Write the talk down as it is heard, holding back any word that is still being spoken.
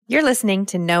You're listening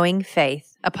to Knowing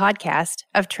Faith, a podcast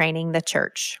of Training the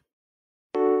Church.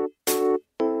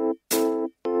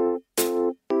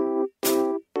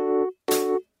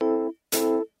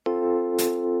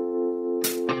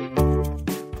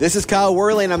 This is Kyle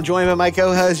Worley, and I'm joined by my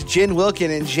co-hosts Jen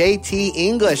Wilkin and JT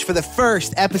English for the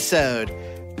first episode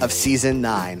of Season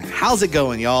 9. How's it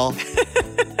going, y'all?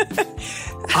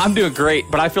 I'm doing great,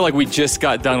 but I feel like we just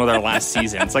got done with our last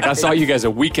season. It's like I saw you guys a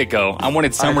week ago. I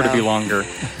wanted summer to be longer.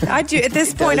 I do. At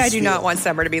this point, I do not want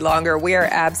summer to be longer. We are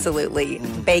absolutely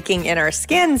baking in our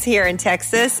skins here in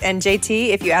Texas. And JT,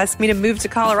 if you ask me to move to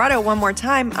Colorado one more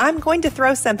time, I'm going to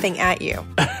throw something at you.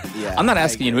 Yeah, I'm not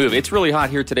asking you to move. It's really hot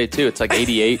here today, too. It's like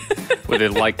 88 with a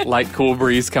light cool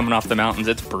breeze coming off the mountains.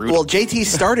 It's brutal. Well, JT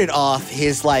started off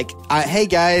his hey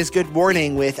guys, good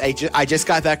morning with I just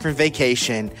got back from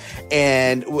vacation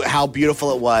and how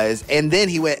beautiful it was. And then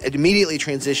he immediately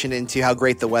transitioned into how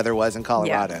great the weather was in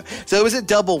Colorado. Yeah. So it was a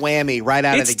double whammy right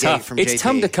out of the gate from JT. It's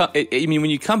tough to come. I mean, when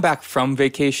you come back from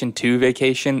vacation to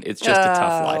vacation, it's just a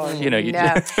tough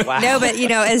life. No, but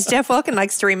as Jeff Wilkin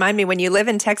likes to remind me, when you live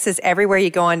in Texas, everywhere you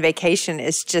go on vacation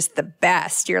is just the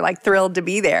best. You're like thrilled to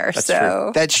be there.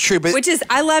 That's true. But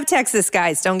I love Texas,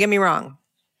 guys. Don't get me wrong.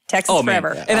 Texas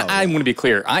forever. Man. And I want to be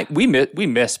clear. We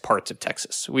miss parts of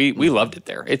Texas. We loved it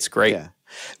there. It's great. Yeah.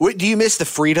 Do you miss the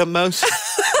freedom most?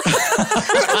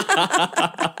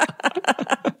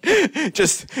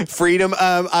 Just freedom.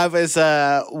 I was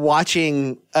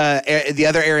watching the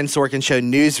other Aaron Sorkin show,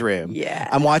 Newsroom. Yeah.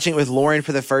 I'm watching it with Lauren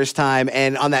for the first time.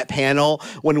 And on that panel,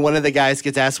 when one of the guys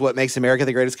gets asked what makes America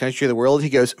the greatest country in the world, he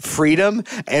goes, freedom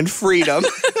and freedom.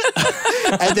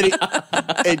 And then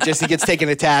he gets taken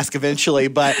to task eventually,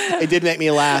 but it did make me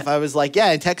laugh. I was like,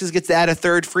 yeah, and Texas gets to add a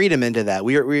third freedom into that.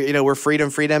 We're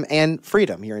freedom, and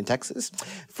freedom here in Texas,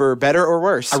 for better or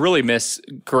worse. I really miss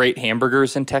great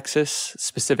hamburgers in Texas,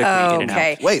 specifically In-N-Out.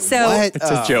 Okay. Wait, so, what?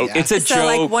 It's a joke. Yeah. It's a joke. So,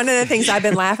 like, one of the things I've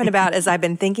been laughing about is I've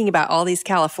been thinking about all these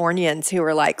Californians who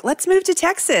are like, let's move to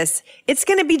Texas. It's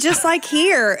going to be just like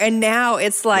here. And now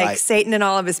it's like right. Satan and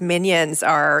all of his minions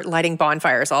are lighting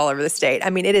bonfires all over the state. I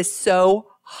mean, it is so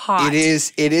hot.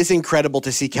 It is incredible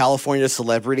to see California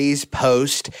celebrities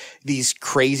post these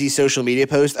crazy social media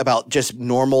posts about just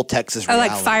normal Texas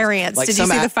realities. Like fire ants. Did you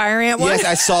see the fire ant one? Yes,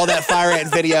 I saw that fire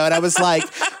ant video, and I was like,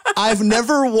 I've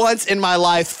never once in my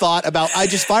life thought about,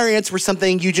 fire ants were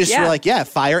something you just were like, yeah,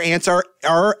 fire ants are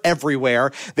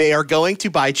everywhere. They are going to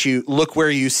bite you. Look where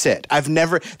you sit.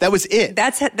 That was it.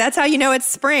 That's how you know it's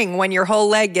spring, when your whole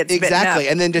leg gets bitten up. Exactly.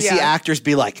 And then to see actors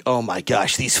be like, oh my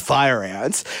gosh, these fire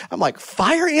ants. I'm like,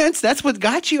 fire ants? That's what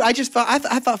got you? I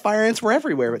thought fire ants were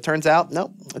everywhere. But it turns out,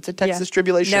 no, it's a Texas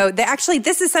tribulation. No,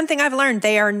 this is something I've learned.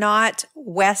 They are not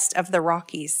west of the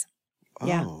Rockies.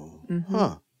 Yeah. Oh,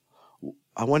 huh.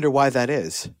 I wonder why that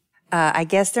is. I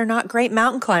guess they're not great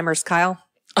mountain climbers, Kyle.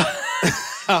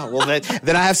 Oh, well,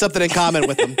 then I have something in common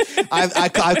with them.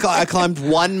 I climbed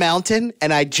one mountain,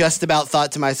 and I just about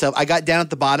thought to myself, I got down at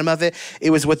the bottom of it. It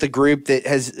was with a group that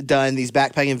has done these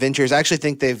backpacking ventures. I actually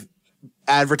think they've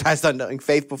advertised on Knowing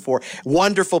Faith before.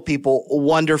 Wonderful people,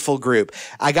 wonderful group.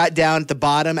 I got down at the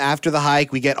bottom after the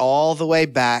hike. We get all the way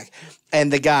back,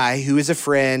 and the guy, who is a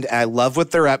friend, and I love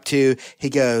what they're up to, he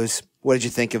goes, what did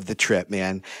you think of the trip,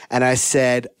 man? And I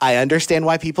said, I understand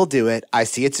why people do it. I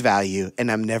see its value,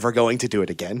 and I'm never going to do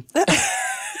it again.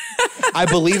 I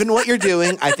believe in what you're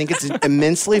doing. I think it's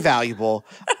immensely valuable.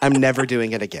 I'm never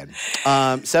doing it again.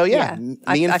 Me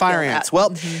and fire ants.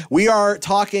 Well, we are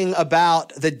talking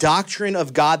about the doctrine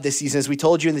of God this season. As we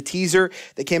told you in the teaser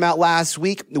that came out last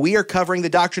week, we are covering the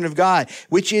doctrine of God,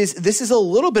 this is a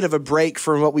little bit of a break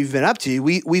from what we've been up to.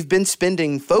 We've been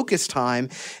spending focus time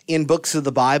in books of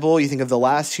the Bible. You think of the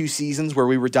last 2 seasons where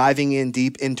we were diving in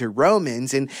deep into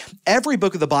Romans, and every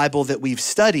book of the Bible that we've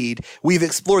studied, we've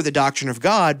explored the doctrine of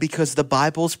God, because the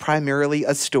Bible's primarily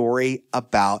a story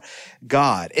about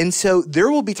God. And so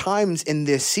there will be times in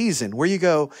this season where you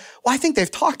go, well, I think they've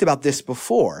talked about this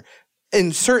before.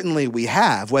 And certainly we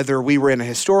have, whether we were in a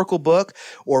historical book,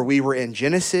 or we were in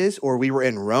Genesis, or we were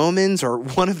in Romans, or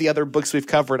one of the other books we've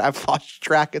covered. I've lost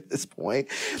track at this point.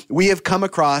 We have come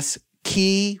across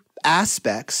key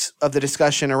aspects of the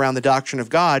discussion around the doctrine of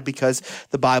God, because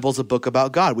the Bible's a book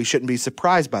about God. We shouldn't be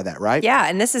surprised by that, right? Yeah,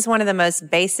 and this is one of the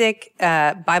most basic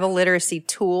Bible literacy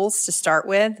tools to start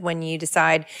with when you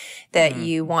decide that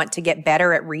you want to get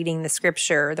better at reading the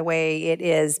Scripture the way it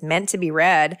is meant to be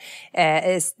read,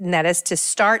 and that is to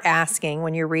start asking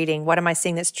when you're reading, what am I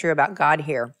seeing that's true about God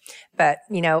here? But,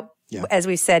 as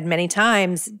we've said many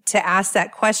times, to ask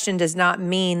that question does not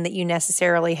mean that you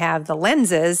necessarily have the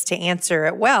lenses to answer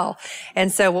it well.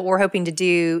 And so what we're hoping to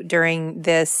do during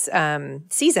this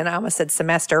season, I almost said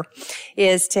semester,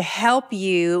 is to help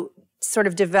you sort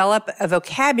of develop a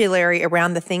vocabulary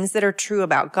around the things that are true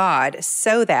about God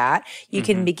so that you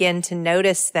can begin to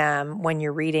notice them when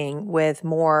you're reading with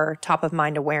more top of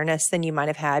mind awareness than you might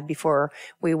have had before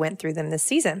we went through them this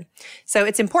season. So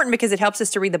it's important because it helps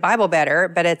us to read the Bible better,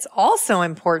 but it's also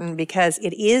important because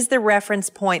it is the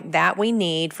reference point that we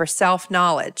need for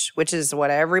self-knowledge, which is what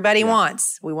everybody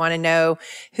wants. We want to know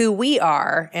who we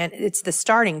are, and it's the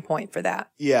starting point for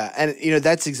that. Yeah, and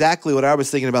that's exactly what I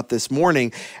was thinking about this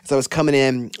morning as I was coming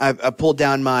in. I pulled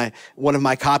down one of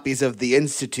my copies of the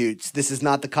Institutes. This is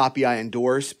not the copy I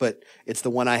endorse, but it's the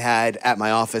one I had at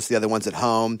my office. The other one's at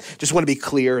home. Just want to be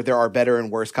clear, there are better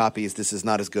and worse copies. This is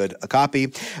not as good a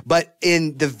copy. But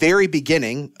in the very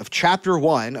beginning of chapter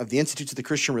 1 of the Institutes of the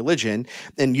Christian Religion,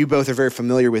 and you both are very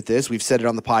familiar with this, we've said it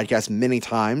on the podcast many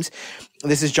times,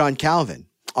 this is John Calvin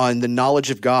on the knowledge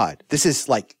of God. This is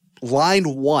like line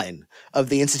 1 of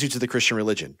the Institutes of the Christian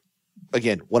Religion.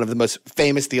 Again, one of the most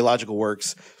famous theological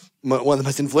works, one of the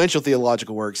most influential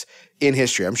theological works in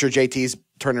history. I'm sure JT's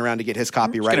turning around to get his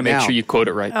copy right now. Just going to make sure you quote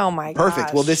it right. Oh my gosh.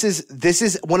 Perfect. Well, this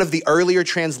is one of the earlier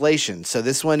translations. So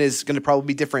this one is going to probably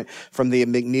be different from the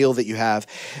McNeil that you have.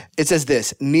 It says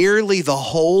this: nearly the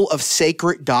whole of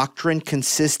sacred doctrine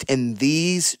consists in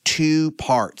these 2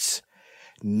 parts: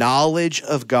 knowledge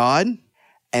of God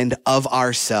and of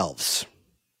ourselves.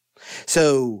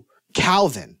 So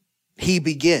Calvin, he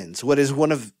begins what is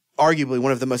arguably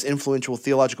one of the most influential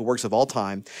theological works of all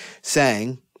time,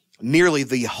 saying nearly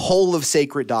the whole of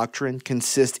sacred doctrine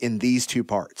consists in these 2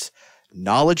 parts: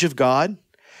 knowledge of God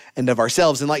and of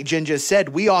ourselves. And like Jen just said,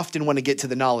 we often want to get to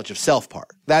the knowledge of self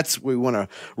part. We want to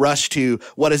rush to,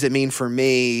 what does it mean for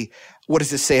me? What does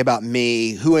this say about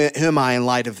me? Who am I in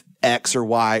light of X or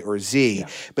Y or Z? Yeah.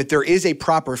 But there is a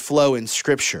proper flow in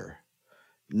Scripture: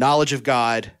 knowledge of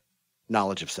God,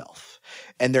 knowledge of self.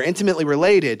 And they're intimately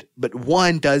related, but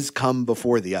one does come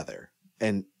before the other,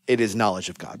 and it is knowledge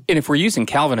of God. And if we're using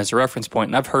Calvin as a reference point,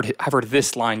 and I've heard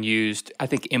this line used, I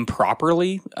think,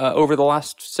 improperly over the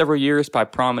last several years by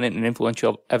prominent and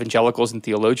influential evangelicals and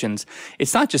theologians.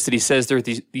 It's not just that he says there are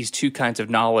these 2 kinds of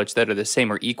knowledge that are the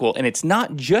same or equal, and it's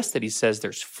not just that he says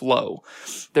there's flow.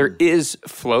 There is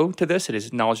flow to this. It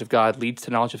is knowledge of God leads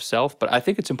to knowledge of self, but I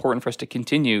think it's important for us to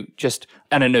continue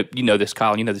and I know you know this,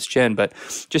 Kyle, and you know this, Jen, but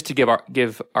just to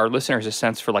give our listeners a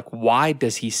sense for why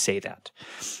does he say that?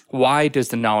 Why does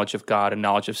the knowledge of God and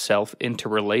knowledge of self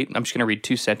interrelate? I'm just going to read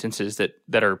 2 sentences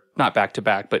that are not back to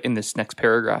back, but in this next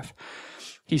paragraph.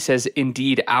 He says,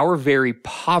 "Indeed, our very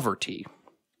poverty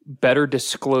better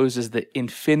discloses the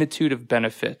infinitude of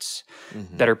benefits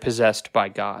that are possessed by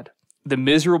God. The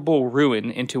miserable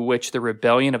ruin into which the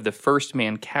rebellion of the first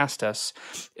man cast us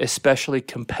especially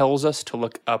compels us to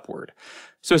look upward."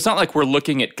 So it's not like we're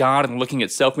looking at God and looking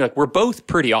at self. We're both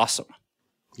pretty awesome.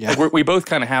 Yeah. We both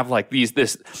kind of have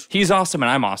he's awesome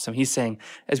and I'm awesome. He's saying,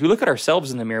 as we look at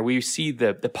ourselves in the mirror, we see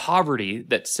the poverty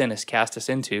that sin has cast us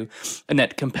into, and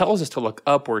that compels us to look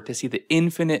upward to see the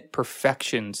infinite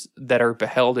perfections that are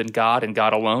beheld in God and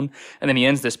God alone. And then he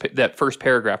ends that first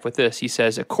paragraph with this. He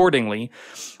says, "Accordingly,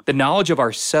 the knowledge of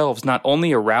ourselves not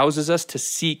only arouses us to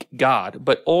seek God,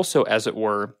 but also, as it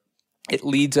were, it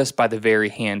leads us by the very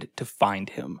hand to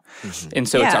find him." And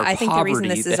so it's our I think poverty the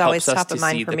reason this is that always helps us top of to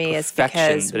mind see for the me is perfection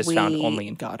because that is found only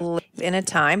in God. live in a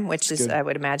time, which is, I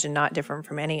would imagine, not different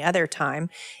from any other time,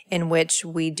 in which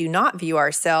we do not view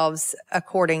ourselves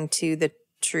according to the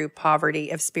true poverty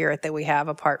of spirit that we have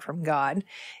apart from God.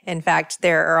 In fact,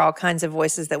 there are all kinds of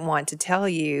voices that want to tell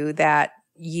you that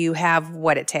you have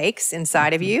what it takes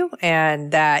inside of you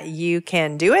and that you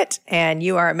can do it and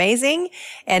you are amazing.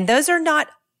 And those are not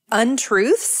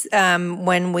untruths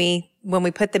when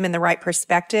we put them in the right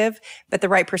perspective, but the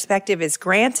right perspective is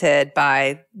granted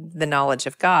by the knowledge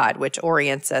of God, which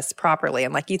orients us properly.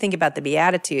 And like you think about the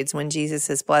Beatitudes, when Jesus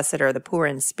says, "Blessed are the poor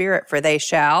in spirit, for they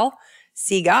shall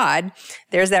see God,"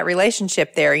 there's that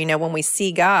relationship there. When we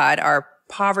see God, our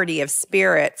poverty of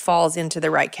spirit falls into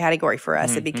the right category for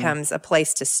us. It becomes a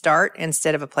place to start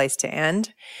instead of a place to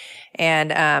end.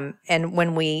 And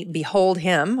when we behold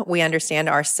him, we understand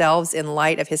ourselves in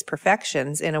light of his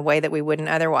perfections in a way that we wouldn't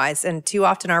otherwise. And too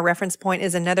often our reference point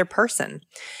is another person.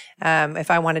 If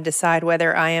I want to decide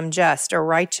whether I am just or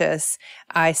righteous,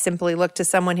 I simply look to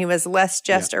someone who is less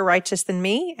just or righteous than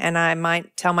me, and I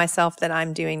might tell myself that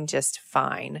I'm doing just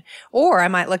fine. Or I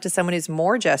might look to someone who's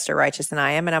more just or righteous than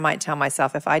I am, and I might tell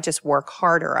myself if I just work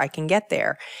harder, I can get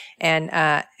there. And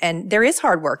there is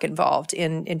hard work involved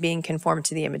in being conformed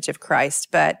to the image of Christ,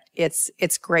 but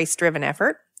it's grace-driven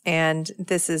effort. And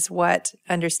this is what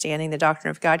understanding the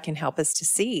doctrine of God can help us to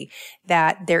see,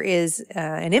 that there is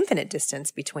an infinite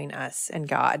distance between us and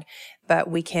God, but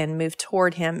we can move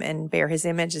toward him and bear his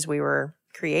image as we were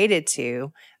created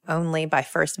to only by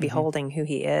first beholding who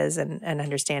he is and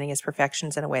understanding his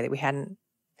perfections in a way that we hadn't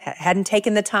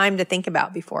taken the time to think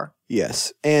about before.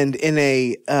 Yes. And in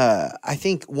I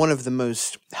think one of the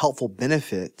most helpful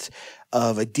benefits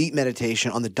of a deep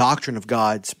meditation on the doctrine of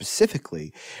God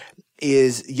specifically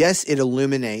is, yes, it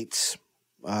illuminates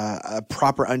a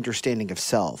proper understanding of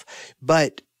self,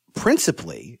 but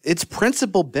principally, its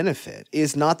principal benefit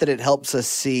is not that it helps us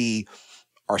see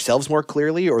ourselves more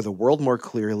clearly or the world more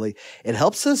clearly. It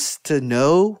helps us to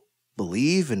know,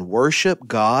 believe, and worship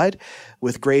God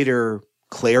with greater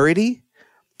clarity,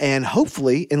 and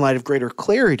hopefully, in light of greater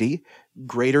clarity,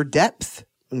 greater depth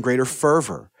and greater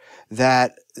fervor.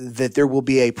 That there will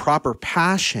be a proper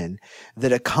passion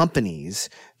that accompanies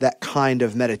that kind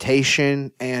of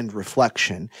meditation and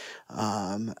reflection.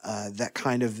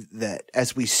 That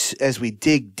as we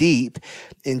dig deep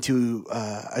into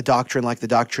a doctrine like the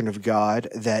doctrine of God,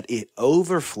 that it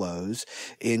overflows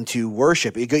into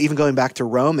worship. Even going back to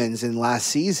Romans in last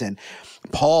season,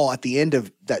 Paul at the end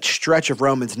of that stretch of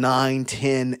Romans 9,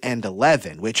 10, and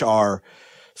 11, which are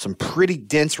some pretty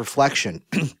dense reflection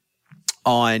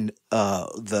on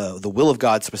the will of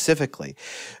God specifically.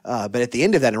 But at the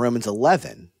end of that in Romans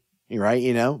 11,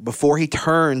 right, before he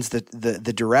turns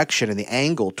the direction and the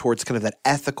angle towards kind of that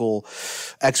ethical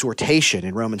exhortation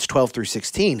in Romans 12 through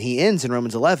 16, he ends in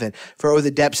Romans 11, for oh,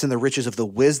 the depths and the riches of the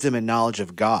wisdom and knowledge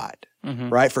of God.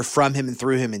 Right? For from him and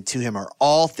through him and to him are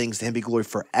all things, to him be glory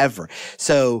forever.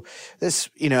 So this,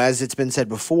 as it's been said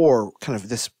before, kind of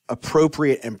this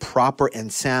appropriate and proper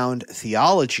and sound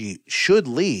theology should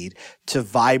lead to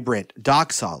vibrant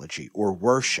doxology or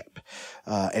worship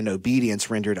and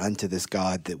obedience rendered unto this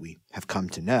God that we have come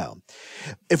to know.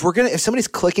 If somebody's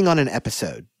clicking on an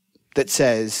episode that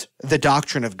says the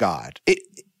doctrine of God,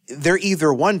 they're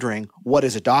either wondering what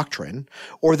is a doctrine,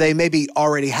 or they maybe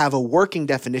already have a working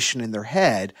definition in their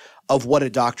head of what a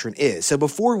doctrine is. So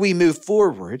before we move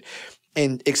forward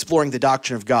in exploring the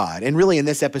doctrine of God, and really in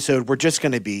this episode, we're just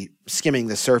going to be skimming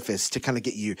the surface to kind of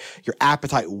get your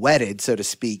appetite whetted, so to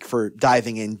speak, for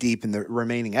diving in deep in the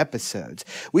remaining episodes.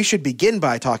 We should begin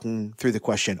by talking through the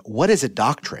question, what is a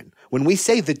doctrine? When we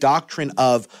say the doctrine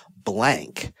of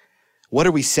blank, what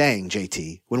are we saying,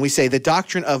 JT? When we say the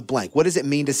doctrine of blank, what does it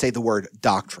mean to say the word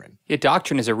doctrine? Yeah,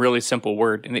 doctrine is a really simple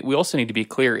word, and we also need to be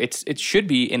clear. It should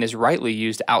be and is rightly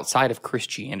used outside of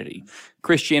Christianity.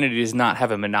 Christianity does not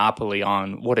have a monopoly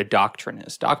on what a doctrine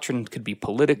is. Doctrine could be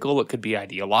political, it could be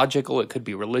ideological, it could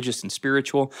be religious and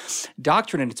spiritual.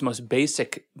 Doctrine in its most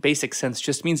basic sense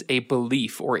just means a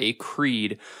belief or a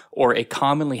creed or a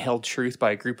commonly held truth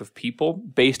by a group of people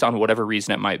based on whatever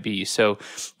reason it might be. So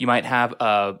you might have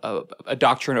a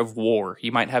doctrine of war.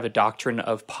 You might have a doctrine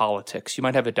of politics. You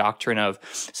might have a doctrine of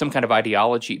some kind of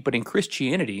ideology. But in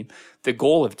Christianity, the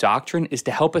goal of doctrine is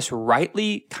to help us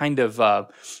rightly kind of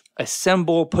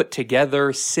assemble, put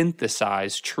together,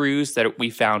 synthesize truths that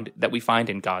we find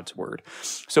in God's word.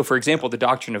 So, for example, the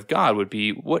doctrine of God would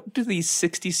be, what do these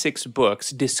 66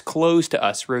 books disclose to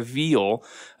us, reveal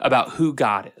about who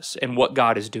God is and what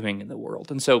God is doing in the world?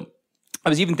 And so I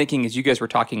was even thinking, as you guys were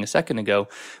talking a second ago,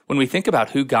 when we think about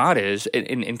who God is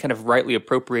and kind of rightly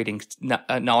appropriating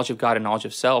knowledge of God and knowledge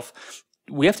of self,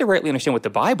 we have to rightly understand what the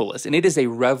Bible is. And it is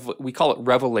we call it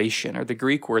revelation, or the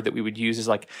Greek word that we would use is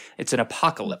it's an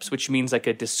apocalypse, which means like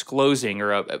a disclosing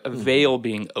or a veil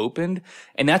being opened.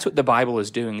 And that's what the Bible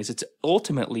is doing, is it's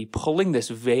ultimately pulling this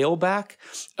veil back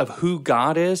of who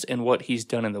God is and what he's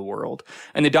done in the world.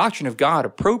 And the doctrine of God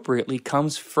appropriately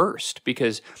comes first,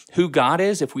 because who God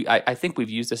is, I think we've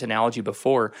used this analogy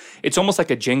before, it's almost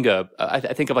like a Jenga. I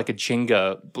think of like a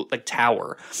Jenga like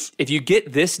tower. If you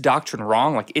get this doctrine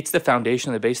wrong, like it's the foundation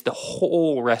of the base, the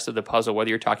whole rest of the puzzle, whether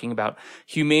you're talking about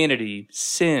humanity,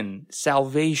 sin,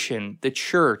 salvation, the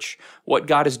church, what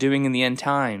God is doing in the end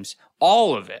times,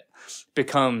 all of it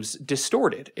becomes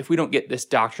distorted if we don't get this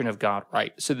doctrine of God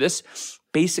right. So this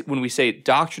basic, when we say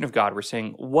doctrine of God, we're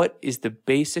saying what is the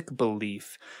basic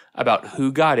belief about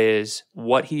who God is,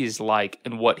 what he is like,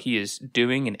 and what he is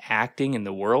doing and acting in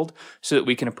the world so that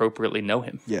we can appropriately know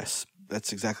him. Yes.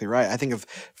 That's exactly right. I think of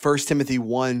 1 Timothy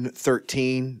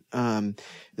 1:13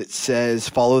 that says,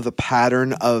 follow the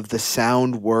pattern of the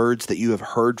sound words that you have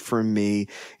heard from me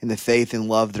in the faith and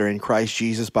love that are in Christ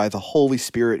Jesus by the Holy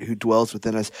Spirit who dwells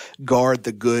within us. Guard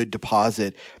the good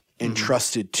deposit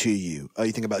entrusted to you.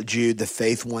 You think about Jude, the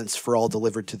faith once for all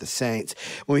delivered to the saints.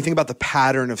 When we think about the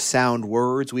pattern of sound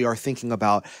words, we are thinking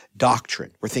about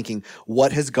doctrine. We're thinking,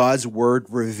 what has God's word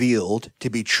revealed to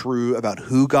be true about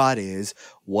who God is,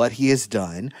 what he has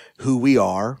done, who we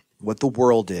are, what the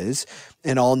world is,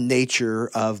 and all nature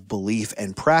of belief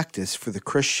and practice for the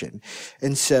Christian.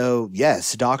 And so,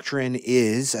 yes, doctrine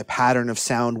is a pattern of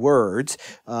sound words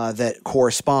that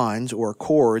corresponds or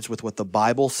accords with what the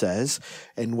Bible says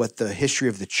and what the history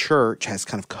of the church has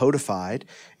kind of codified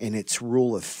in its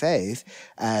rule of faith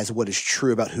as what is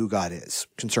true about who God is,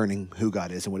 concerning who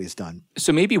God is and what he's done.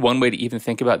 So maybe one way to even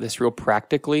think about this real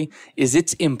practically is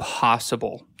it's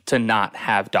impossible to not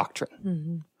have doctrine.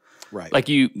 Mm-hmm. Right. Like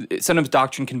sometimes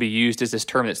doctrine can be used as this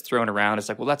term that's thrown around. It's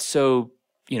like, well, that's so,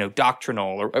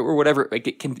 doctrinal or whatever. Like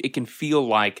it can feel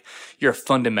like you're a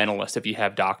fundamentalist if you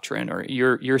have doctrine, or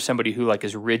you're somebody who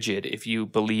is rigid if you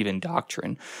believe in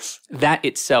doctrine. That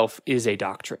itself is a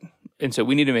doctrine. And so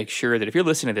we need to make sure that if you're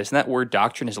listening to this and that word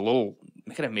doctrine is a little,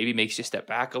 kind of maybe makes you step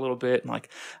back a little bit and I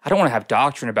don't want to have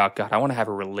doctrine about God. I want to have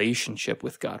a relationship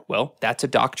with God. Well, that's a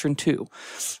doctrine too.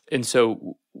 And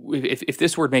so if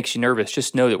this word makes you nervous,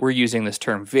 just know that we're using this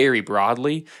term very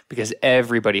broadly because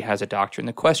everybody has a doctrine.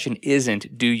 The question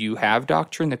isn't, do you have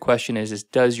doctrine? The question is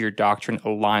does your doctrine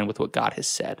align with what God has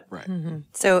said? Right. Mm-hmm.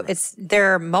 So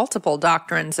there are multiple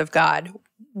doctrines of God.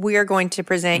 We are going to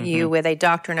present you with a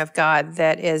doctrine of God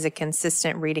that is a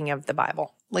consistent reading of the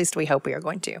Bible. At least we hope we are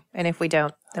going to. And if we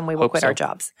don't, then we will quit our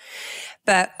jobs.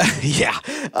 But yeah,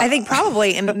 I think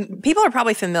probably, and people are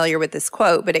probably familiar with this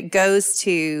quote, but it goes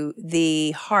to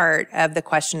the heart of the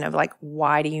question of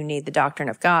why do you need the doctrine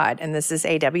of God? And this is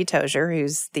A.W. Tozer,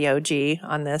 who's the OG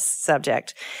on this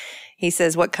subject. He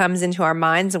says, what comes into our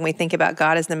minds when we think about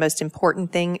God is the most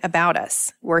important thing about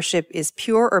us. Worship is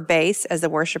pure or base as the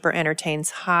worshiper entertains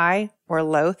high or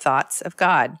low thoughts of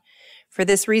God. For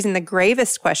this reason, the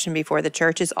gravest question before the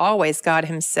church is always God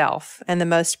himself, and the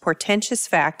most portentous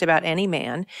fact about any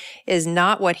man is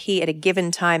not what he at a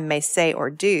given time may say or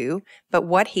do, but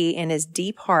what he in his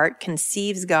deep heart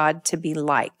conceives God to be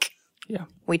like. Yeah.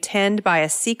 We tend by a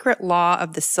secret law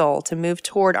of the soul to move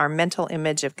toward our mental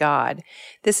image of God.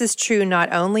 This is true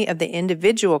not only of the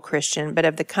individual Christian, but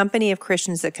of the company of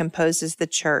Christians that composes the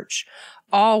church.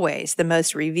 Always the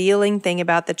most revealing thing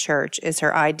about the church is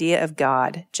her idea of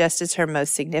God, just as her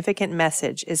most significant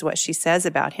message is what she says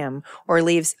about him or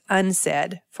leaves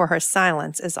unsaid, for her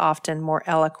silence is often more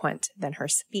eloquent than her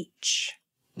speech.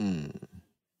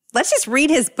 Let's just read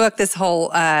his book this whole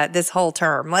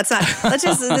term.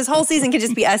 This whole season could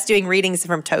just be us doing readings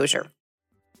from Tozer.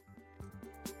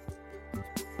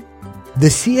 The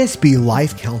CSB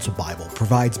Life Counsel Bible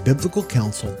provides biblical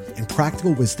counsel and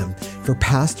practical wisdom for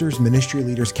pastors, ministry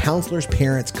leaders, counselors,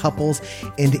 parents, couples,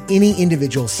 and any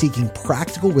individual seeking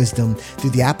practical wisdom through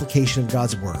the application of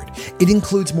God's Word. It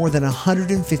includes more than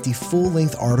 150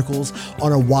 full-length articles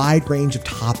on a wide range of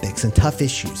topics and tough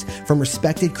issues from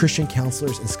respected Christian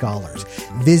counselors and scholars.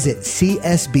 Visit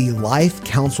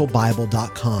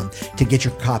csblifecounselbible.com to get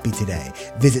your copy today.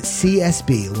 Visit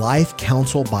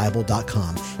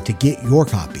csblifecounselbible.com to get your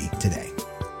copy today.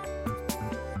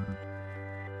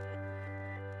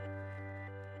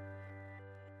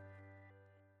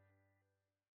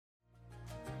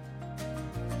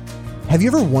 Have you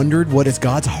ever wondered what is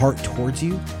God's heart towards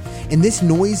you? In this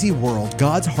noisy world,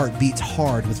 God's heart beats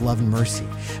hard with love and mercy.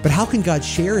 But how can God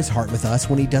share his heart with us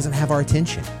when he doesn't have our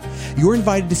attention? You're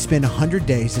invited to spend 100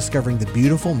 days discovering the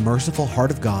beautiful, merciful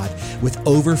heart of God with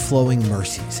Overflowing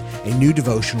Mercies, a new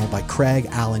devotional by Craig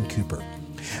Allen Cooper.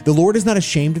 The Lord is not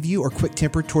ashamed of you or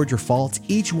quick-tempered toward your faults.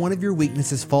 Each one of your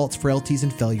weaknesses, faults, frailties,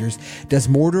 and failures does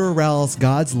more to arouse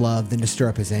God's love than to stir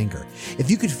up his anger.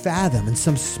 If you could fathom in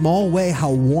some small way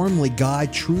how warmly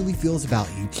God truly feels about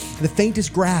you, the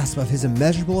faintest grasp of his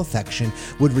immeasurable affection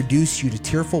would reduce you to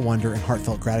tearful wonder and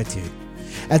heartfelt gratitude.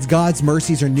 As God's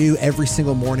mercies are new every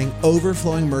single morning,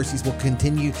 Overflowing Mercies will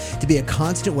continue to be a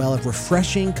constant well of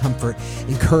refreshing comfort,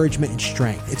 encouragement, and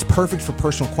strength. It's perfect for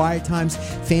personal quiet times,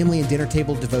 family and dinner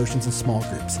table devotions, and small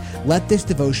groups. Let this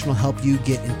devotional help you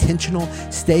get intentional,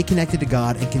 stay connected to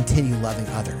God, and continue loving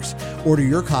others. Order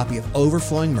your copy of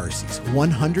Overflowing Mercies,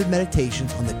 100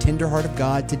 Meditations on the Tender Heart of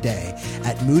God today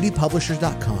at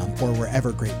moodypublishers.com or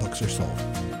wherever great books are sold.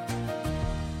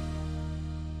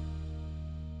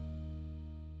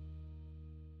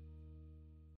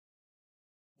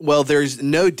 Well, there's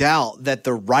no doubt that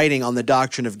the writing on the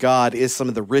doctrine of God is some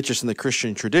of the richest in the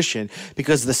Christian tradition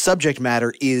because the subject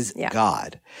matter is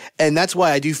God. And that's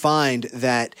why I do find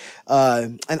that,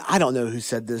 and I don't know who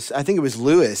said this, I think it was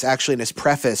Lewis actually in his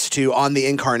preface to On the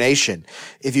Incarnation.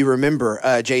 If you remember,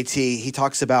 JT, he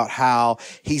talks about how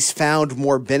he's found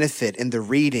more benefit in the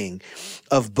reading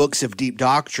of books of deep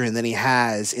doctrine than he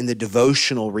has in the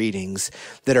devotional readings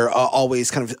that are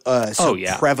always kind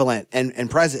of prevalent and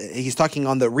present. He's talking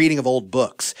on the reading of old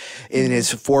books in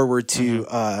his foreword to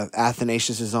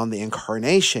Athanasius' On the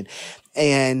Incarnation.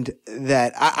 And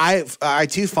that I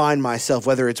too find myself,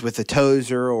 whether it's with a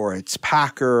Tozer or it's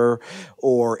Packer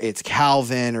or it's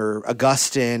Calvin or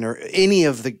Augustine or any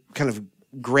of the kind of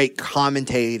great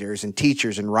commentators and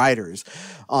teachers and writers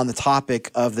on the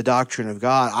topic of the doctrine of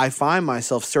God, I find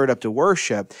myself stirred up to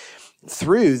worship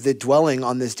through the dwelling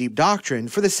on this deep doctrine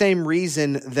for the same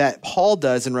reason that Paul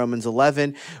does in Romans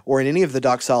 11 or in any of the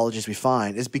doxologies we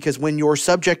find, is because when your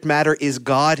subject matter is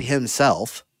God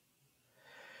himself,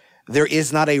 there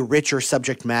is not a richer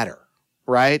subject matter,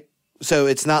 right? So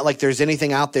it's not like there's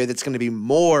anything out there that's going to be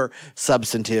more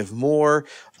substantive, more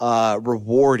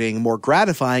rewarding, more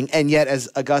gratifying. And yet, as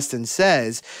Augustine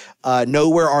says,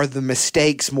 nowhere are the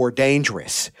mistakes more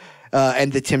dangerous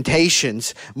and the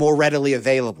temptations more readily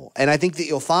available. And I think that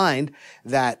you'll find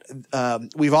that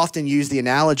we've often used the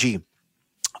analogy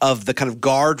of the kind of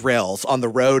guardrails on the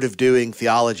road of doing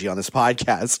theology on this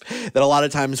podcast, that a lot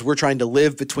of times we're trying to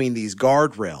live between these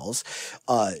guardrails.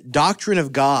 Doctrine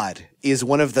of God is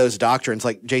one of those doctrines.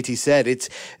 Like JT said, it's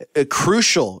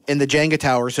crucial in the Jenga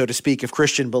tower, so to speak, of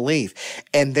Christian belief.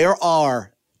 And there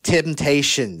are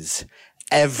temptations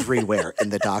everywhere in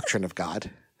the doctrine of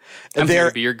God. I'm here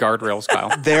to be your guardrails,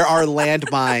 Kyle. There are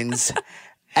landmines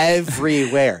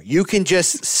everywhere. You can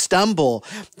just stumble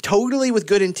totally with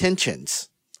good intentions.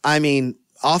 I mean,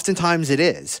 oftentimes it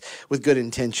is with good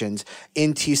intentions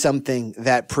into something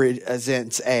that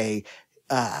presents a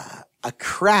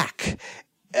crack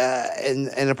in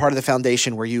a part of the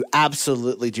foundation where you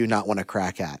absolutely do not want to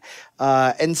crack at.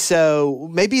 And so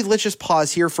maybe let's just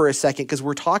pause here for a second because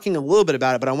we're talking a little bit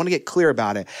about it, but I want to get clear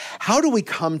about it. How do we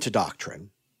come to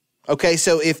doctrine? Okay,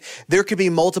 so if there could be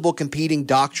multiple competing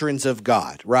doctrines of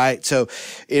God, right? So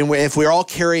if we're all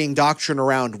carrying doctrine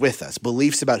around with us,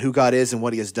 beliefs about who God is and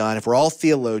what he has done, if we're all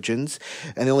theologians,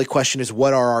 and the only question is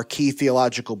what are our key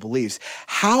theological beliefs,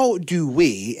 how do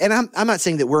we, and I'm not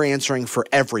saying that we're answering for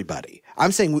everybody,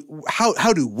 I'm saying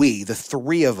how do we, the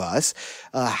three of us,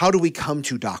 how do we come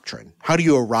to doctrine? How do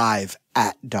you arrive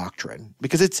at doctrine?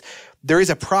 Because there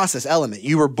is a process element.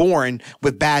 You were born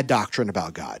with bad doctrine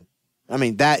about God. I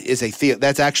mean, that is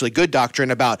that's actually good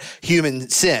doctrine about human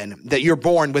sin, that you're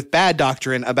born with bad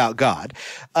doctrine about God.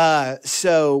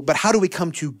 But how do we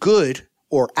come to good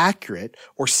or accurate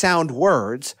or sound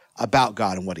words about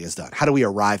God and what he has done? How do we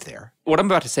arrive there? What I'm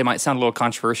about to say might sound a little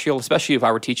controversial, especially if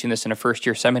I were teaching this in a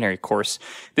first-year seminary course.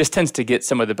 This tends to get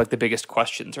some of the biggest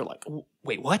questions are like,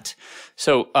 wait, what?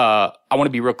 So I want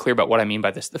to be real clear about what I mean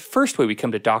by this. The first way we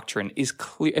come to doctrine is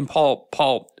clear, and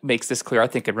Paul makes this clear, I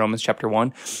think, in Romans chapter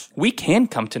 1. We can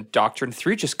come to doctrine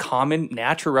through just common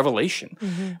natural revelation.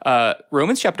 Mm-hmm.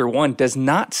 Romans chapter 1 does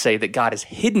not say that God has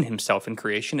hidden himself in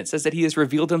creation. It says that he has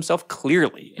revealed himself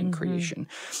clearly in creation.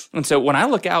 And so when I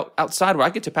look outside, where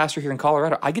I get to pastor here in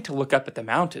Colorado, I get to look up at the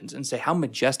mountains and say, how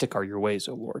majestic are your ways,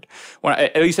 O Lord?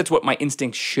 At least that's what my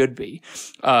instinct should be.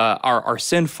 Our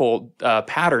sinful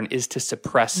pattern is to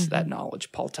suppress that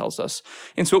knowledge, Paul tells us.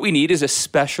 And so what we need is a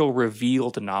special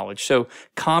revealed knowledge. So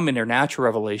common or natural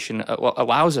revelation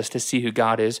allows us to see who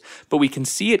God is, but we can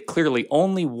see it clearly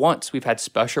only once we've had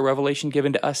special revelation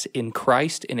given to us in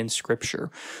Christ and in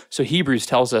Scripture. So Hebrews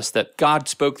tells us that God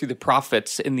spoke through the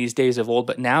prophets in these days of old,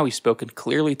 but now he's spoken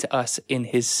clearly to us in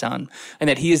his Son, and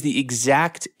that he is the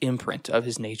exact imprint of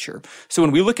his nature. So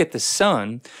when we look at the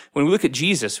Son, when we look at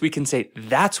Jesus, we can say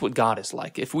that's what God is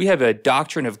like. If we have a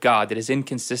doctrine of God that is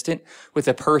inconsistent with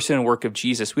the person and work of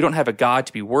Jesus, we don't have a God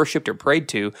to be worshipped or prayed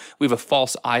to. We have a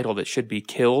false idol that should be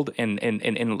killed and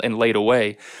laid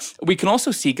away. We can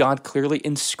also see God clearly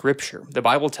in Scripture. The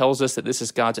Bible tells us that this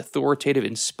is God's authoritative,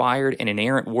 inspired, and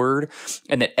inerrant word,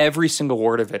 and that every single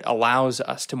word of it allows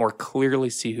us to more clearly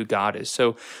see who God is.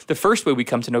 So the first way we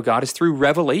come to know God is through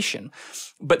revelation. revelation.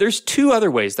 But there's two other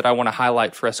ways that I want to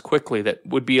highlight for us quickly that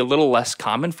would be a little less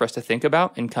common for us to think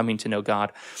about in coming to know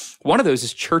God. One of those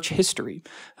is church history.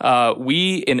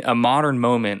 We, in a modern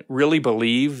moment, really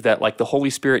believe that like the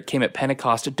Holy Spirit came at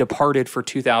Pentecost, departed for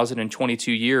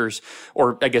 2,022 years,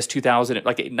 or I guess 2,000,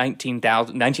 like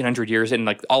 1900 years, and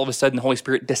like all of a sudden the Holy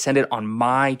Spirit descended on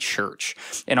my church.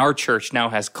 And our church now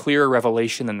has clearer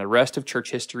revelation than the rest of church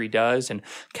history does. And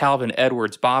Calvin,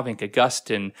 Edwards, Bavinck,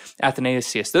 Augustine,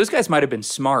 Athanasius, those guys might have been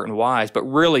smart and wise, but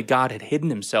really God had hidden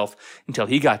himself until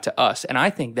he got to us. And I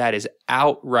think that is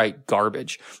outright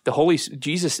garbage.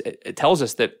 Jesus tells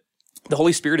us that the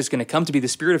Holy Spirit is going to come to be the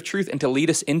Spirit of truth and to lead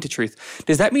us into truth.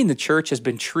 Does that mean the church has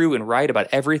been true and right about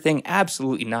everything?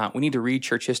 Absolutely not. We need to read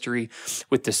church history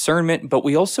with discernment, but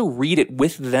we also read it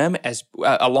with them as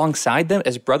alongside them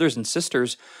as brothers and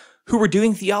sisters who were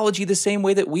doing theology the same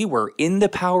way that we were, in the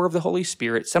power of the Holy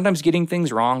Spirit, sometimes getting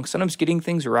things wrong, sometimes getting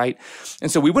things right.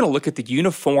 And so we want to look at the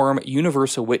uniform,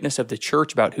 universal witness of the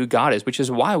church about who God is, which is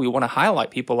why we want to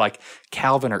highlight people like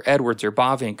Calvin or Edwards or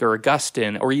Bavinck or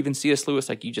Augustine or even C.S. Lewis,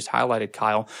 like you just highlighted,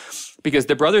 Kyle. Because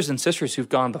the brothers and sisters who've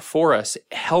gone before us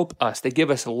help us. They give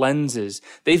us lenses.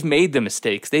 They've made the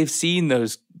mistakes. They've seen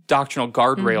those doctrinal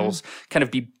guardrails kind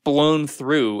of be blown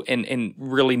through and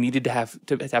really needed to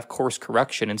have course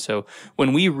correction. And so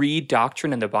when we read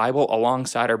doctrine in the Bible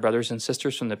alongside our brothers and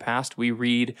sisters from the past, we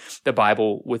read the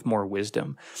Bible with more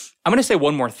wisdom. I'm going to say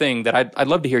one more thing that I'd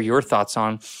love to hear your thoughts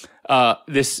on.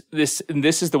 This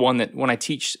is the one that when I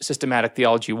teach Systematic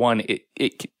Theology 1,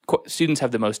 students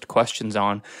have the most questions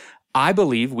on. I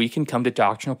believe we can come to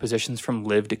doctrinal positions from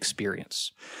lived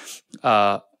experience.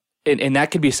 And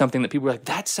that could be something that people are like,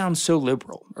 that sounds so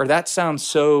liberal, or that sounds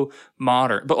so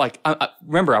modern. But like,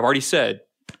 remember, I've already said,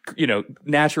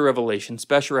 natural revelation,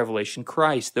 special revelation,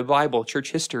 Christ, the Bible,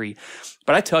 church history.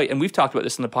 But I tell you, and we've talked about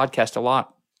this in the podcast a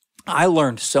lot, I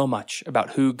learned so much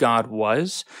about who God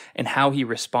was and how he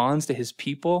responds to his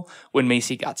people when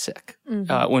Macy got sick.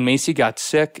 When Macy got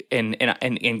sick and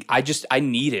I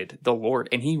needed the Lord,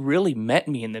 and he really met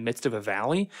me in the midst of a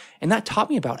valley, and that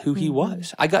taught me about who he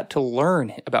was. I got to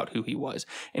learn about who he was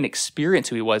and experience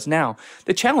who he was. Now,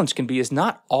 the challenge can be is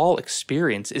not all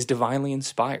experience is divinely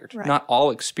inspired. Right. Not all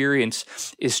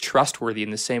experience is trustworthy in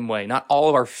the same way. Not all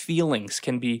of our feelings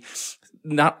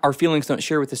our feelings don't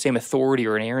share with the same authority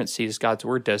or inerrancy as God's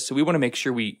word does. So we want to make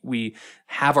sure we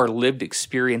have our lived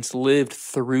experience lived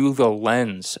through the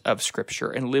lens of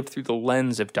Scripture and lived through the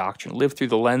lens of doctrine, lived through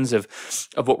the lens of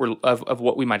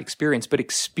what we might experience. But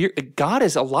God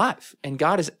is alive and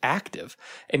God is active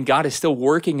and God is still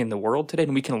working in the world today,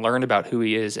 and we can learn about who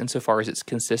he is insofar as it's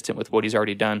consistent with what he's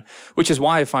already done, which is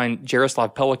why I find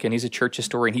Jaroslav Pelikan, he's a church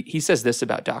historian, he says this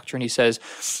about doctrine. He says,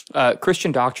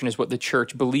 Christian doctrine is what the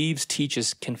church believes,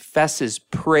 teaches, confesses,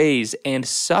 prays, and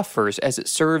suffers as it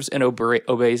serves and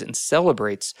obeys and celebrates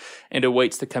and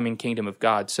awaits the coming kingdom of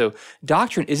God. So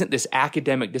doctrine isn't this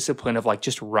academic discipline of like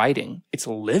just writing. It's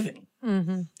living.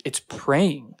 It's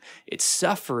praying. It's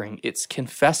suffering. It's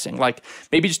confessing. Like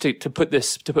maybe just to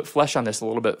put flesh on this a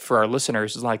little bit for our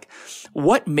listeners is like,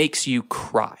 what makes you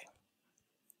cry?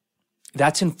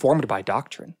 That's informed by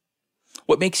doctrine.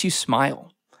 What makes you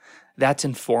smile? That's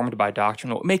informed by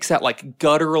doctrine. What makes that like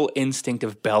guttural instinct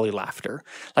of belly laughter?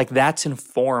 Like that's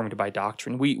informed by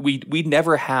doctrine. We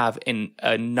never have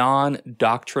a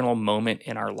non-doctrinal moment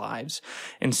in our lives.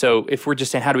 And so if we're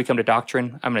just saying, how do we come to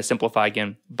doctrine? I'm going to simplify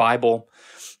again. Bible,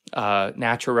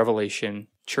 natural revelation,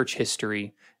 church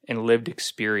history, and lived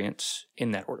experience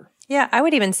in that order. Yeah, I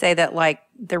would even say that like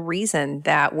the reason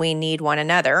that we need one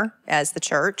another as the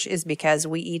church is because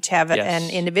we each have an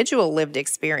individual lived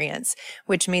experience,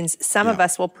 which means some of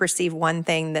us will perceive one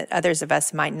thing that others of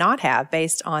us might not have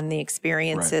based on the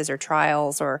experiences or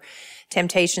trials or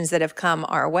temptations that have come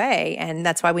our way. And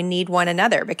that's why we need one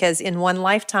another, because in one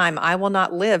lifetime, I will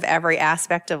not live every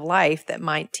aspect of life that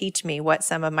might teach me what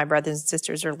some of my brothers and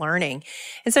sisters are learning.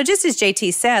 And so just as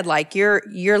JT said, like your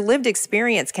lived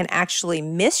experience can actually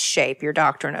misshape your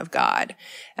doctrine of God.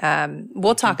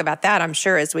 We'll talk about that, I'm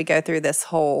sure, as we go through this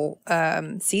whole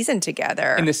season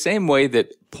together. In the same way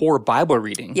that poor Bible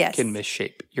reading can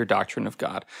misshape your doctrine of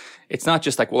God. It's not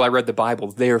just like, well, I read the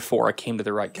Bible, therefore I came to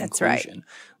the right conclusion.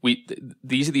 That's right.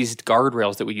 These are these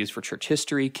guardrails that we use for church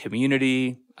history,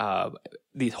 community,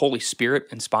 the Holy Spirit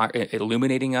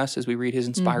illuminating us as we read his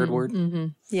inspired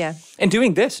word. Yeah. And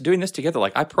doing this together,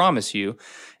 like I promise you,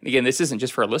 and again, this isn't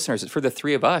just for our listeners, it's for the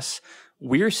three of us.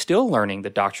 we're still learning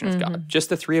the doctrine of God, just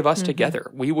the three of us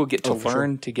together. We will get to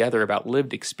learn together about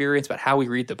lived experience, about how we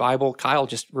read the Bible. Kyle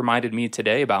just reminded me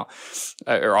today about,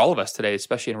 or all of us today,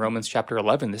 especially in Romans chapter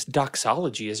 11, this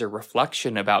doxology is a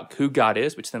reflection about who God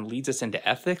is, which then leads us into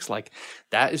ethics. Like,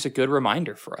 that is a good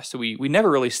reminder for us. So we never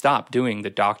really stop doing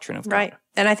the doctrine of God. Right.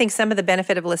 And I think some of the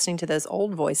benefit of listening to those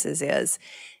old voices is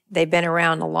they've been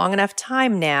around a long enough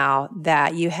time now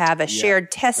that you have a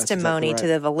shared testimony exactly right. to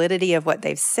the validity of what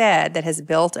they've said that has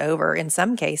built over, in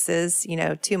some cases,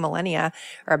 2 millennia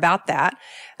or about that.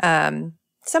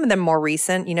 Some of them more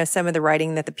recent, some of the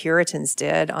writing that the Puritans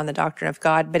did on the doctrine of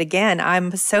God. But again,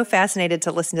 I'm so fascinated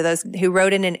to listen to those who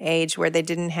wrote in an age where they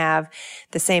didn't have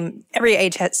the same, every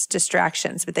age has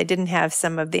distractions, but they didn't have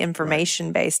some of the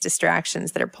information-based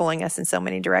distractions that are pulling us in so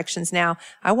many directions now.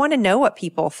 I want to know what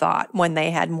people thought when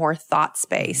they had more thought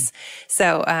space.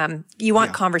 So you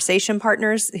want conversation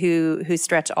partners who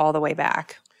stretch all the way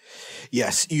back.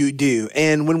 Yes, you do.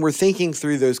 And when we're thinking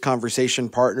through those conversation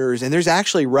partners, and there's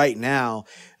actually right now,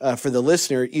 for the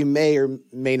listener, you may or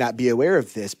may not be aware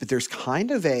of this, but there's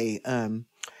kind of a,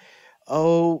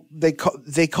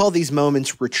 they call these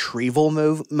moments retrieval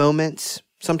moments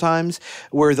sometimes,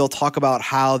 where they'll talk about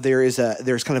how there's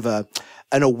kind of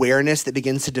an awareness that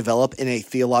begins to develop in a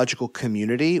theological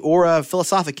community or a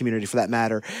philosophic community for that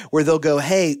matter, where they'll go,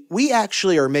 hey, we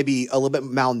actually are maybe a little bit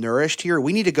malnourished here.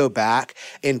 We need to go back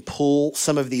and pull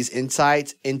some of these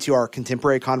insights into our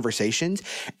contemporary conversations.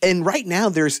 And right now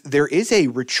there is a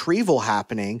retrieval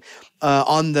happening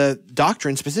on the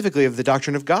doctrine, specifically of the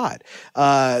doctrine of God.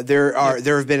 There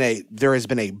has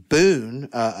been a boon,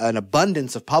 an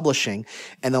abundance of publishing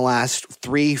in the last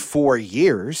 3-4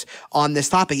 years on this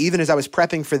topic. Even as I was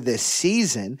prepping for this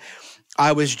season,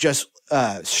 I was just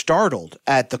startled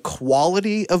at the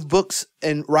quality of books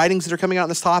and writings that are coming out on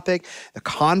this topic, the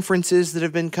conferences that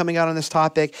have been coming out on this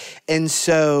topic. And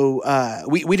so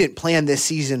we didn't plan this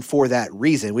season for that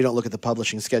reason. We don't look at the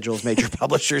publishing schedules, major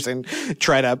publishers, and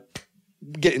try to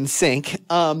get in sync.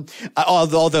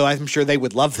 Although I'm sure they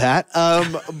would love that.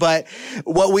 But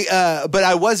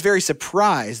I was very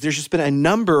surprised. There's just been a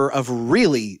number of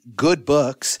really good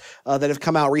books that have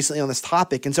come out recently on this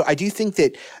topic. And so I do think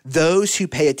that those who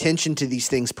pay attention to these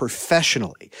things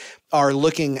professionally are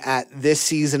looking at this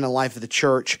season in the life of the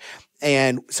church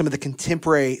and some of the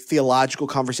contemporary theological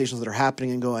conversations that are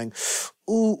happening and going,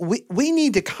 ooh, we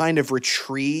need to kind of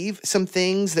retrieve some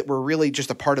things that were really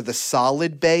just a part of the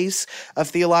solid base of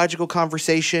theological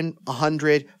conversation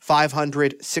 100,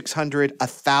 500, 600,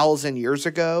 1,000 years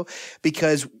ago,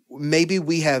 because maybe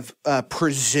we have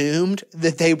presumed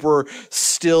that they were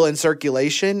still in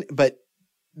circulation, but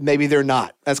maybe they're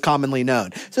not as commonly known.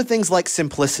 So things like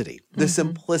simplicity, the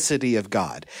simplicity of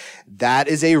God, that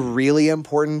is a really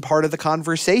important part of the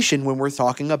conversation when we're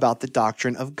talking about the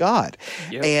doctrine of God.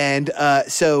 Yep. And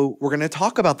so we're going to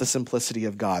talk about the simplicity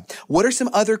of God. What are some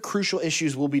other crucial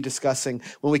issues we'll be discussing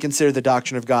when we consider the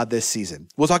doctrine of God this season?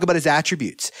 We'll talk about his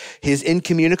attributes, his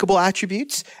incommunicable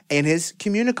attributes and his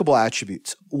communicable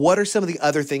attributes. What are some of the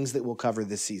other things that we'll cover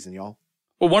this season, y'all?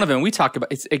 Well, one of them we talk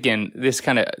about, it's again, this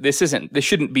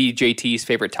shouldn't be JT's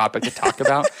favorite topic to talk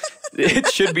about.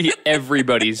 It should be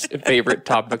everybody's favorite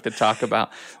topic to talk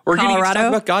about. We're going to talk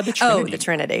about God, the Trinity. Oh, the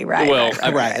Trinity, right. Well,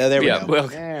 right. There we go. Well,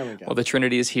 there we go. Well, the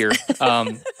Trinity is here.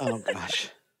 Oh,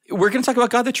 gosh. We're going to talk about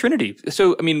God, the Trinity.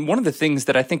 So, I mean, one of the things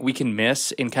that I think we can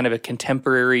miss in kind of a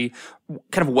contemporary,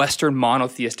 kind of Western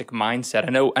monotheistic mindset.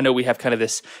 I know we have kind of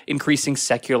this increasing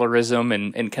secularism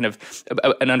and kind of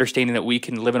an understanding that we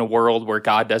can live in a world where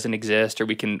God doesn't exist, or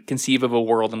we can conceive of a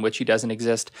world in which he doesn't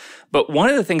exist. But one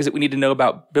of the things that we need to know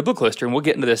about biblical history, and we'll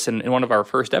get into this in one of our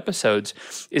first episodes,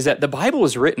 is that the Bible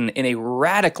was written in a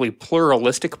radically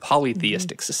pluralistic,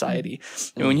 polytheistic society.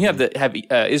 And when you have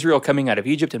Israel coming out of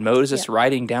Egypt and Moses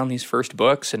writing down these first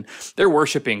books, and they're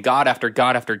worshiping God after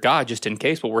God after God, just in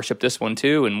case we'll worship this one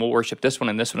too, and we'll worship this one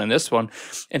and this one and this one.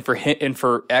 And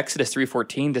for Exodus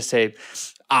 3:14 to say,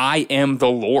 I am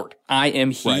the Lord, I am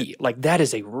he. Right. Like, that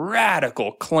is a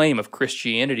radical claim of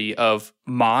Christianity, of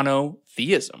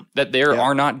monotheism, that there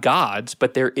are not gods,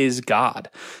 but there is God.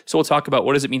 So we'll talk about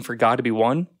what does it mean for God to be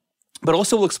one, but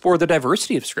also we'll explore the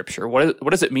diversity of Scripture. What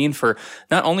does it mean for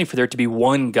not only for there to be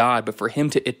one God, but for him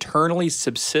to eternally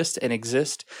subsist and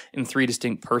exist in three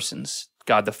distinct persons?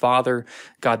 God the Father,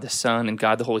 God the Son, and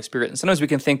God the Holy Spirit. And sometimes we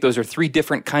can think those are three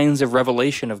different kinds of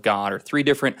revelation of God, or three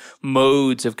different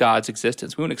modes of God's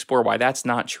existence. We want to explore why that's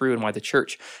not true, and why the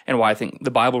church, and why I think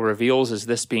the Bible reveals as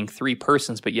this being three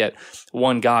persons, but yet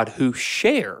one God who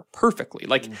share perfectly.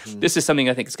 Like, this is something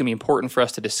I think is going to be important for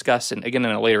us to discuss, and again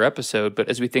in a later episode, but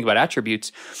as we think about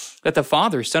attributes, that the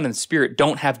Father, Son, and Spirit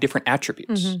don't have different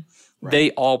attributes.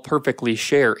 They all perfectly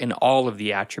share in all of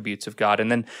the attributes of God.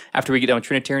 And then after we get done with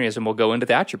Trinitarianism, we'll go into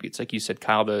the attributes, like you said,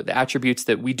 Kyle, the attributes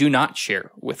that we do not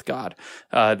share with God,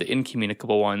 the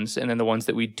incommunicable ones, and then the ones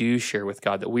that we do share with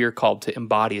God, that we are called to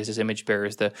embody as his image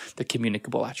bearers, the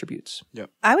communicable attributes.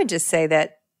 Yep. I would just say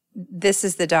that this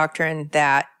is the doctrine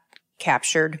that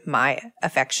captured my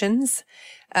affections.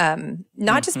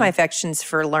 Not just my affections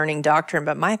for learning doctrine,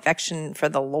 but my affection for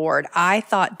the Lord. I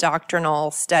thought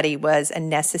doctrinal study was a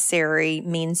necessary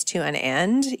means to an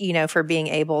end, for being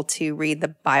able to read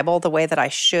the Bible the way that I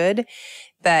should.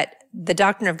 But the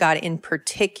doctrine of God in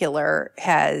particular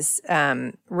has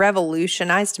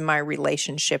revolutionized my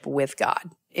relationship with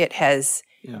God. It has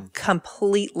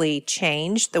completely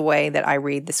changed the way that I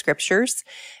read the scriptures,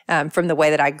 from the way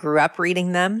that I grew up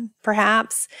reading them,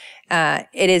 perhaps.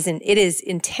 It is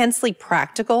intensely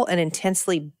practical and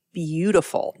intensely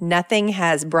beautiful. Nothing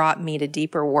has brought me to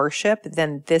deeper worship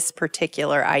than this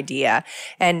particular idea.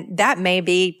 And that may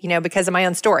be, because of my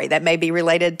own story, that may be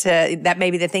related to, that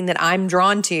may be the thing that I'm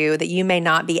drawn to that you may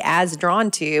not be as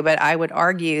drawn to. But I would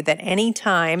argue that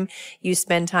anytime you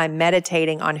spend time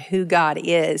meditating on who God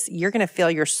is, you're going to feel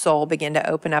your soul begin to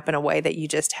open up in a way that you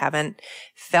just haven't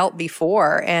felt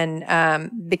before. And,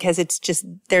 because it's just,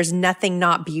 there's nothing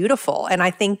not beautiful. And I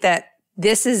think that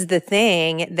this is the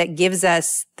thing that gives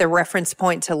us the reference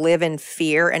point to live in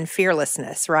fear and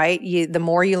fearlessness, right? The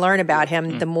more you learn about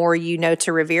him, the more you know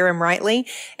to revere him rightly.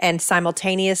 And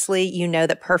simultaneously, you know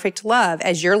that perfect love,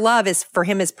 as your love is for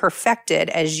him is perfected,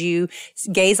 as you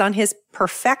gaze on his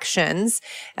perfections,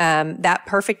 that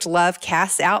perfect love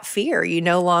casts out fear. You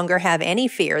no longer have any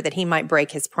fear that he might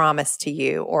break his promise to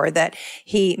you, or that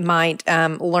he might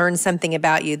learn something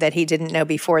about you that he didn't know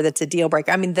before that's a deal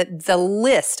breaker. I mean, the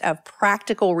list of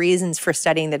practical reasons for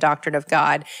studying the doctrine of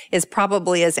God is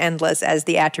probably as endless as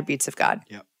the attributes of God.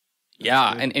 Yep.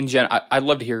 Yeah, and Jen, I'd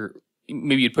love to hear,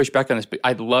 maybe you'd push back on this, but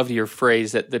I'd love to hear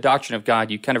phrase that the doctrine of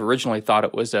God, you kind of originally thought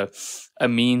it was a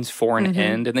means for an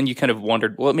end, and then you kind of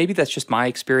wondered, well, maybe that's just my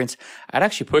experience. I'd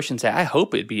actually push and say, I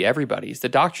hope it'd be everybody's. The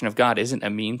doctrine of God isn't a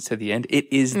means to the end.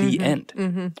 It is the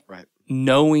end. Right.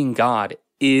 Knowing God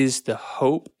is the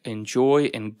hope and joy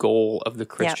and goal of the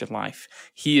Christian life.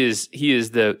 He is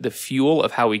the fuel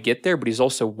of how we get there, but he's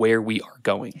also where we are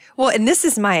going. Well, and this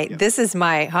is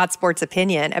my hot sports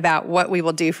opinion about what we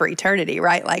will do for eternity,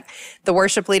 right? Like the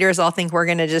worship leaders all think we're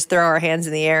going to just throw our hands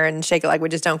in the air and shake it like we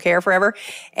just don't care forever.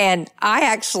 And I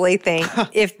actually think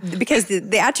because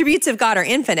the attributes of God are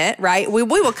infinite, right? We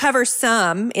will cover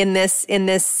some in this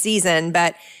season,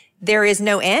 but there is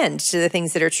no end to the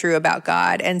things that are true about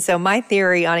God. And so my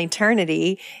theory on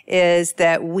eternity is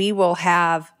that we will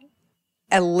have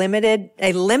a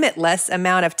limitless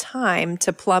amount of time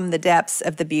to plumb the depths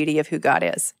of the beauty of who God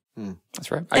is.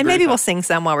 That's right. And maybe we'll sing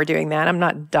some while we're doing that. I'm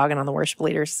not dogging on the worship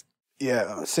leaders.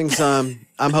 Yeah, sing some.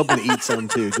 I'm hoping to eat some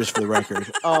too, just for the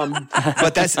record.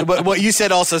 But what you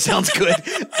said also sounds good.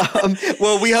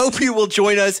 Well, we hope you will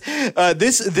join us.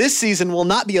 This season will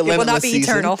not be a limitless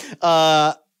season. It will not be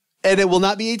eternal. And it will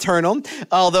not be eternal,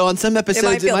 although on some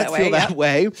episodes it might feel that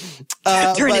way.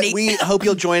 Eternity. But we hope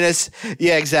you'll join us.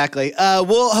 Yeah, exactly.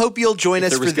 We'll hope you'll join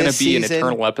us for this season. There was going to be an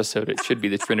eternal episode. It should be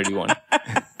the Trinity one.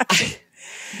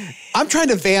 I'm trying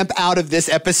to vamp out of this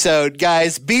episode,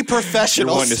 guys. Be professionals.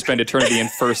 You're wanting to spend eternity in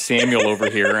 1 Samuel over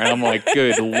here. And I'm like,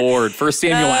 good Lord. 1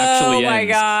 Samuel actually ends. Oh, my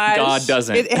gosh. God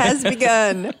doesn't. It has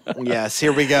begun. Yes,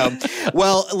 here we go.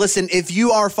 Well, listen, if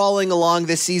you are following along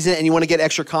this season and you want to get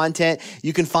extra content,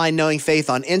 you can find Knowing Faith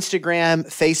on Instagram,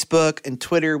 Facebook, and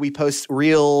Twitter. We post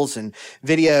reels and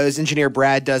videos. Engineer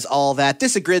Brad does all that.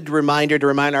 This is a good reminder to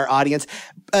remind our audience.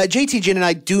 JT, Jen, and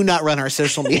I do not run our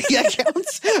social media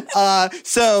accounts.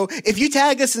 So if you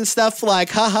tag us in stuff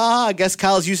like, I guess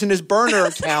Kyle's using his burner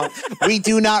account, we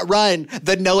do not run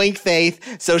the Knowing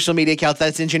Faith social media account.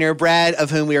 That's Engineer Brad, of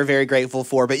whom we are very grateful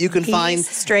for. But you can find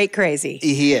straight crazy.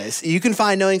 He is. You can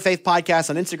find Knowing Faith podcast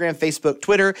on Instagram, Facebook,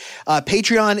 Twitter.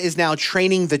 Patreon is now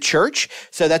Training the Church.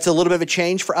 So that's a little bit of a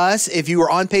change for us. If you are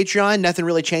on Patreon, nothing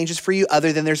really changes for you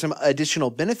other than there's some additional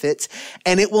benefits.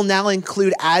 And it will now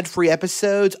include ad-free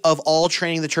episodes of all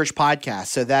Training the Church podcasts.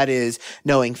 So that is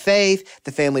Knowing Faith,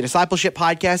 the Family Discipleship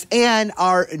podcast, and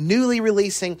our newly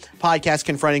releasing podcast,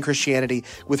 Confronting Christianity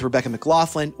with Rebecca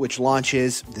McLaughlin, which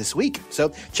launches this week.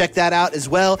 So check that out as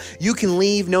well. You can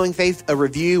leave Knowing Faith a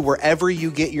review wherever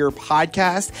you get your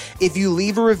podcast. If you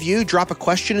leave a review, drop a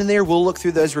question in there. We'll look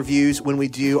through those reviews when we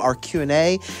do our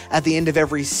Q&A at the end of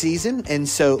every season. And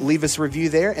so leave us a review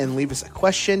there and leave us a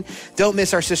question. Don't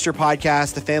miss our sister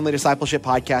podcast, the Family Discipleship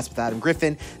podcast with Adam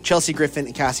Griffin, Chelsea Griffin,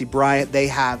 and Cassie Bryant. They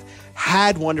have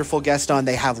had wonderful guests on.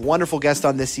 They have wonderful guests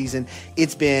on this season.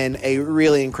 It's been a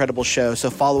really incredible show. So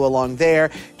follow along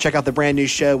there. Check out the brand new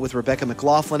show with Rebecca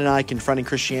McLaughlin and I, Confronting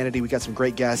Christianity. We got some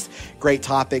great guests, great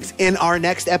topics. In our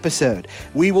next episode,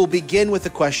 we will begin with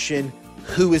the question,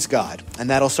 who is God? And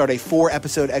that'll start a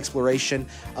 4-episode exploration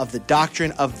of the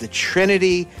doctrine of the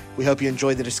Trinity. We hope you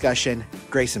enjoyed the discussion.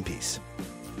 Grace and peace.